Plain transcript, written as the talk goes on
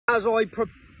As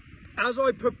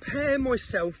I prepare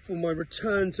myself for my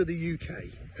return to the UK,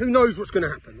 who knows what's going to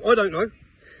happen? I don't know.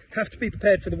 Have to be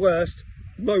prepared for the worst.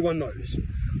 No one knows.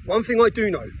 One thing I do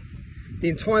know, the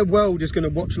entire world is going to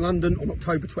watch London on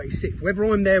October 26th, whether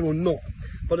I'm there or not.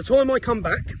 By the time I come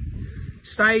back,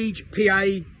 stage, PA,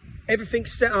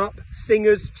 everything's set up,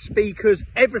 singers, speakers,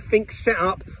 everything's set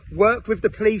up, work with the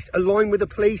police, align with the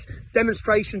police,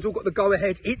 demonstrations, all got the go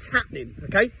ahead. It's happening,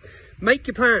 okay? Make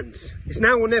your plans. It's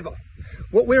now or never.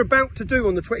 What we're about to do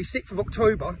on the 26th of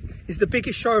October is the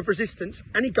biggest show of resistance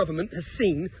any government has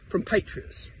seen from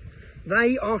patriots.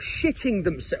 They are shitting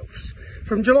themselves.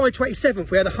 From July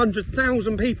 27th, we had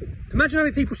 100,000 people. Imagine how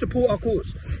many people support our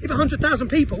cause. If 100,000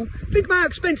 people, think about how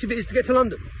expensive it is to get to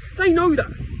London. They know that.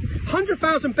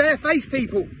 100,000 barefaced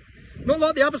people. Not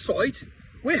like the other side.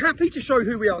 We're happy to show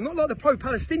who we are. Not like the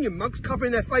pro-Palestinian mugs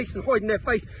covering their face and hiding their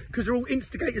face because they're all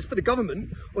instigators for the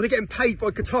government or they're getting paid by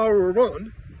Qatar or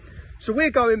Iran. So we're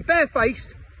going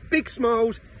barefaced, big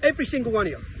smiles, every single one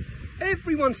of you.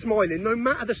 Everyone's smiling, no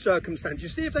matter the circumstance. You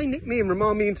see, if they nick me and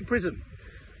remand me into prison,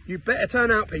 you better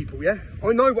turn out, people, yeah?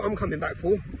 I know what I'm coming back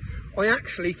for. I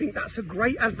actually think that's a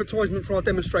great advertisement for our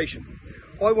demonstration.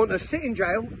 I want to sit in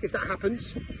jail if that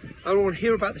happens, and I want to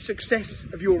hear about the success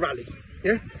of your rally,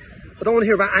 yeah? I don't want to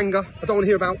hear about anger. I don't want to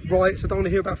hear about riots. I don't want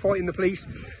to hear about fighting the police.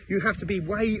 You have to be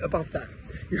way above that.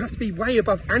 You have to be way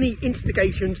above any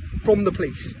instigation from the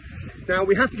police. Now,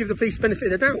 we have to give the police the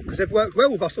benefit of the doubt because they've worked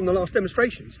well with us on the last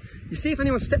demonstrations. You see, if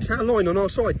anyone steps out of line on our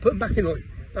side, put them back in line.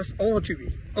 That's our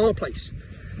duty, our place.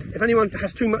 If anyone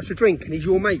has too much to drink and he's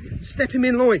your mate, step him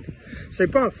in line. Say,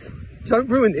 bruv, don't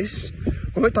ruin this.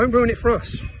 Right? Don't ruin it for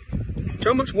us. Do you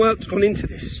know how much work's gone into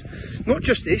this? Not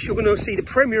just this, you're going to see the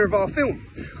premiere of our film.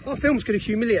 Our film's going to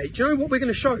humiliate. Do you know what we're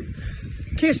going to show?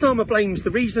 Keir Starmer blames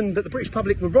the reason that the British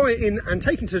public were rioting and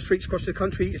taking to the streets across the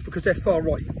country is because they're far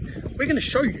right. We're going to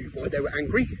show you why they were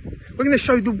angry. We're going to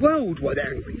show the world why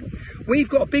they're angry. We've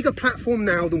got a bigger platform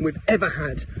now than we've ever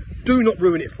had. Do not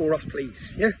ruin it for us, please.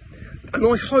 Yeah? And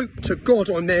I hope to God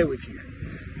I'm there with you.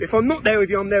 If I'm not there with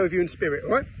you, I'm there with you in spirit,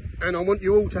 all right? And I want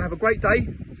you all to have a great day.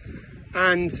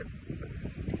 And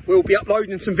we'll be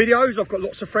uploading some videos. I've got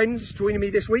lots of friends joining me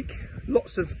this week.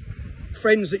 Lots of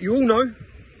friends that you all know.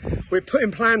 We're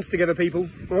putting plans together, people,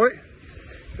 all right?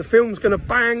 The film's going to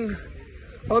bang.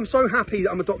 I'm so happy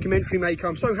that I'm a documentary maker.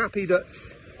 I'm so happy that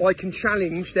I can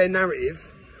challenge their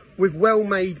narrative with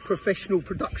well-made professional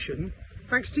production,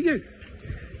 thanks to you.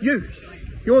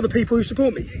 You're the people who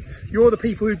support me. You're the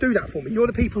people who do that for me. You're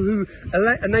the people who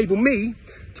enable me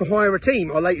to hire a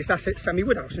team. Our latest asset, Sammy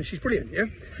Woodhouse, and she's brilliant, yeah?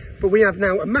 But we have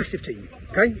now a massive team,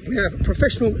 okay? We have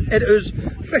professional editors,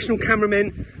 professional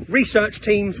cameramen, research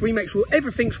teams. We make sure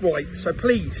everything's right. So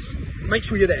please, make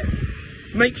sure you're there.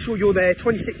 Make sure you're there,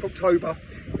 26th October.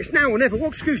 It's now or never. What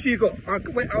excuse do you got? I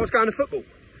was going to football.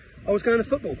 I was going to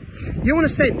football. You want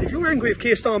to send, if you're angry with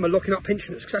Keir Starmer locking up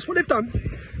pensioners, because that's what they've done.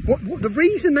 The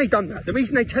reason they done that, the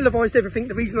reason they televised everything,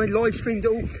 the reason they live streamed it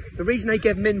all, the reason they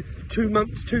gave men 2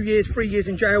 months, 2 years, 3 years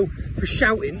in jail for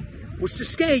shouting was to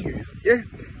scare you, yeah?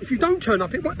 If you don't turn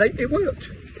up, it worked.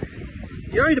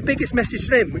 You know the biggest message to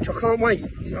them, which I can't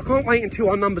wait until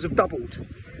our numbers have doubled.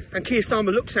 And Keir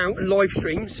Starmer looks out and live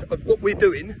streams of what we're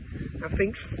doing and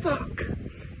thinks, fuck,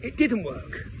 it didn't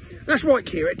work. That's right,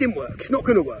 Keir, it didn't work. It's not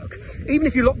going to work. Even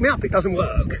if you lock me up, it doesn't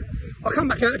work. I'll come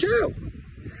back out of jail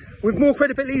with more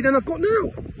credibility than I've got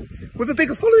now, with a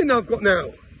bigger following than I've got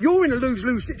now. You're in a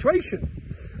lose-lose situation,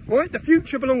 right? The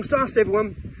future belongs to us,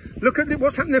 everyone. Look at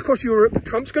what's happening across Europe.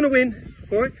 Trump's going to win,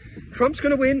 right? Trump's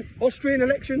going to win. Austrian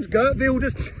elections, Geert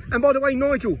Wilders. And by the way,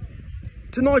 Nigel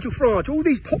Farage, all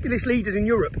these populist leaders in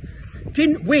Europe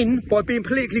didn't win by being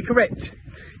politically correct.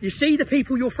 You see the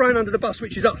people you're throwing under the bus,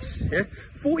 which is us, yeah?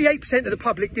 48% of the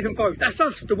public didn't vote. That's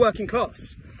us, the working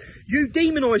class. You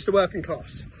demonise the working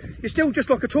class. You're still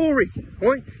just like a Tory,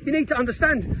 right? You need to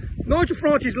understand, Nigel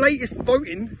Farage's latest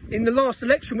voting in the last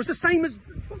election was the same as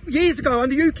years ago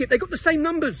under UKIP. They got the same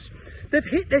numbers. They've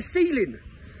hit their ceiling.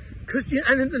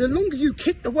 And the longer you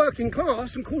kick the working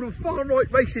class and call them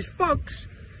far-right racist thugs,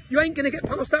 you ain't going to get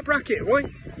past that bracket, right?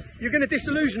 You're going to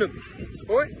disillusion them,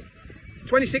 right?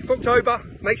 26th October,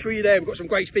 make sure you're there. We've got some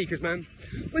great speakers, man.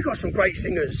 We've got some great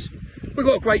singers. We've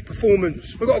got a great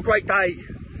performance. We've got a great day.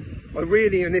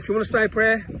 And if you want to say a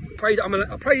prayer,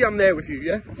 I pray I'm there with you,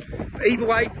 yeah? But either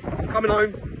way, I'm coming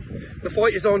home. The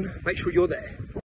fight is on. Make sure you're there.